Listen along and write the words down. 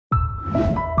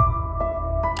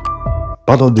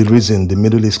Part of the reason the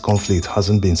Middle East conflict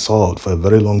hasn't been solved for a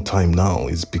very long time now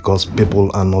is because people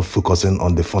are not focusing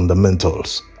on the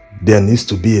fundamentals. There needs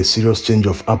to be a serious change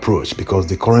of approach because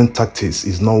the current tactics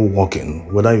is not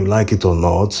working. Whether you like it or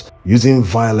not, using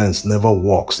violence never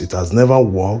works. It has never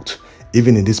worked,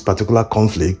 even in this particular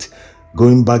conflict.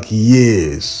 Going back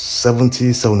years,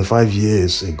 70, 75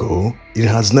 years ago, it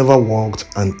has never worked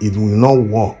and it will not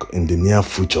work in the near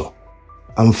future.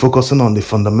 And focusing on the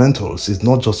fundamentals is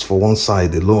not just for one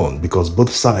side alone because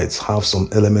both sides have some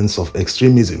elements of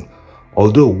extremism,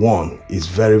 although one is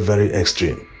very, very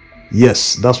extreme.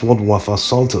 Yes, that's what Wafa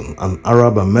Sultan, an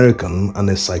Arab American and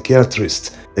a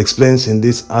psychiatrist, explains in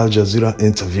this Al Jazeera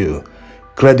interview.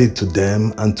 Credit to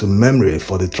them and to memory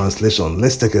for the translation.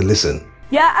 Let's take a listen.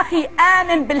 يا أخي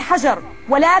آمن بالحجر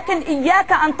ولكن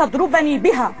إياك أن تضربني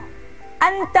بها.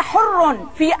 أنت حر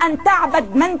في أن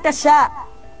تعبد من تشاء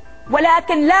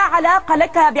ولكن لا علاقة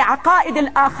لك بعقائد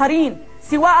الآخرين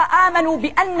سواء آمنوا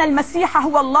بأن المسيح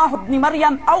هو الله ابن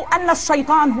مريم أو أن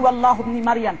الشيطان هو الله ابن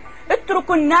مريم.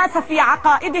 اتركوا الناس في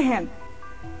عقائدهم.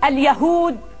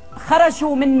 اليهود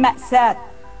خرجوا من مأساة،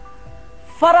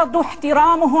 فرضوا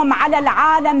احترامهم على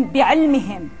العالم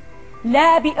بعلمهم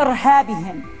لا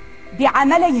بإرهابهم،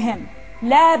 بعملهم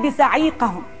لا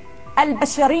بزعيقهم.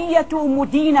 البشرية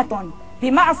مدينة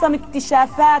بمعظم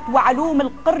اكتشافات وعلوم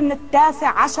القرن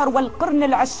ال19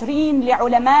 والقرن ال20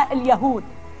 لعلماء اليهود.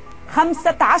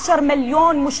 15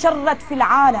 مليون مشرد في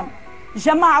العالم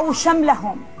جمعوا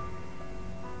شملهم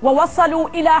ووصلوا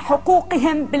إلى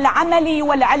حقوقهم بالعمل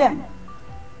والعلم.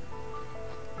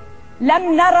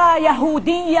 لم نرى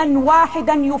يهوديا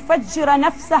واحدا يفجر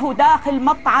نفسه داخل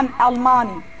مطعم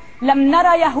ألماني. لم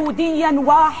نرى يهوديا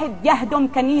واحد يهدم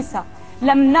كنيسة.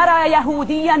 لم نرى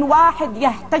يهوديا واحد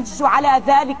يحتج على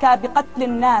ذلك بقتل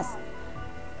الناس.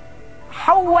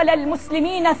 حول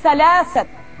المسلمين 3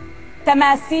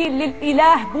 تماثيل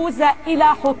للإله بوذا إلى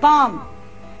حطام.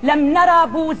 لم نرى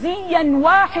بوذيا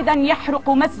واحدا يحرق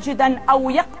مسجدا أو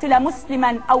يقتل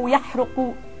مسلما أو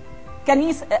يحرق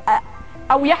كنيسة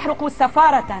أو يحرق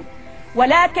سفارة،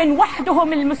 ولكن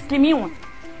وحدهم المسلمون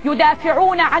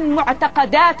يدافعون عن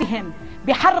معتقداتهم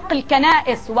بحرق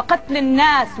الكنائس وقتل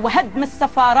الناس وهدم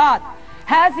السفارات.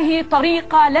 هذه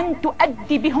طريقة لن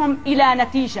تؤدي بهم إلى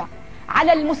نتيجة.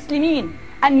 على المسلمين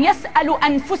أن يسألوا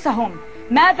أنفسهم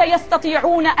ماذا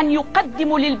يستطيعون أن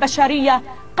يقدموا للبشرية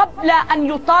قبل أن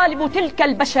يطالبوا تلك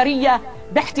البشرية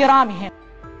باحترامهم.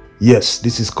 Yes,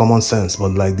 this is common sense,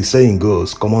 but like the saying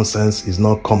goes, common sense is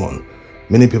not common.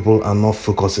 Many people are not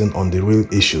focusing on the real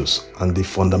issues and the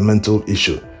fundamental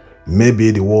issue. Maybe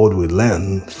the world will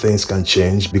learn, things can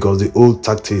change because the old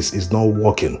tactics is not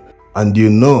working. And you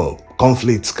know,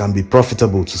 conflicts can be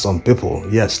profitable to some people.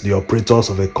 Yes, the operators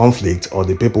of a conflict or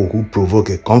the people who provoke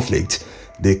a conflict,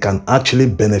 they can actually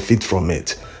benefit from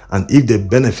it. And if they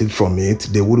benefit from it,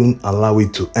 they wouldn't allow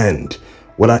it to end.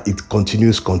 Whether it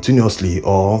continues continuously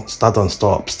or start and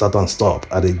stop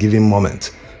at a given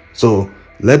moment. So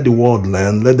let the world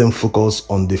learn, let them focus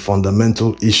on the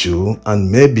fundamental issue,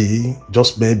 and maybe,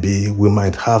 just maybe, we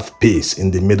might have peace in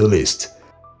the Middle East.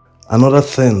 Another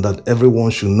thing that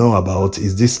everyone should know about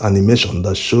is this animation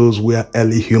that shows where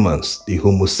early humans, the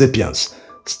Homo sapiens,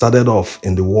 started off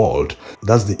in the world.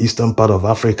 That's the eastern part of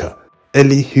Africa.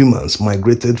 Early humans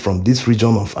migrated from this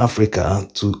region of Africa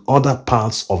to other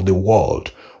parts of the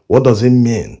world. What does it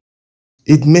mean?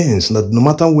 It means that no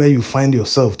matter where you find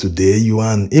yourself today, you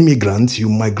are an immigrant, you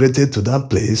migrated to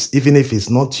that place, even if it's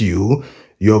not you,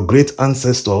 your great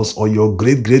ancestors or your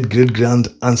great-great-great-grand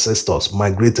ancestors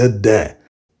migrated there.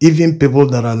 Even people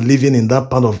that are living in that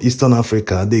part of Eastern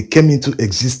Africa, they came into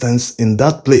existence in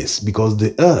that place because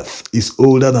the earth is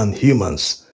older than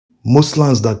humans. Most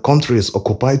lands that countries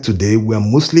occupy today were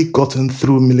mostly gotten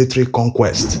through military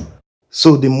conquest.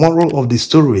 So the moral of the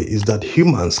story is that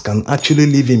humans can actually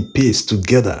live in peace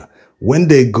together. When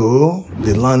they go,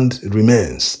 the land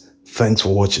remains. Thanks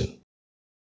for watching.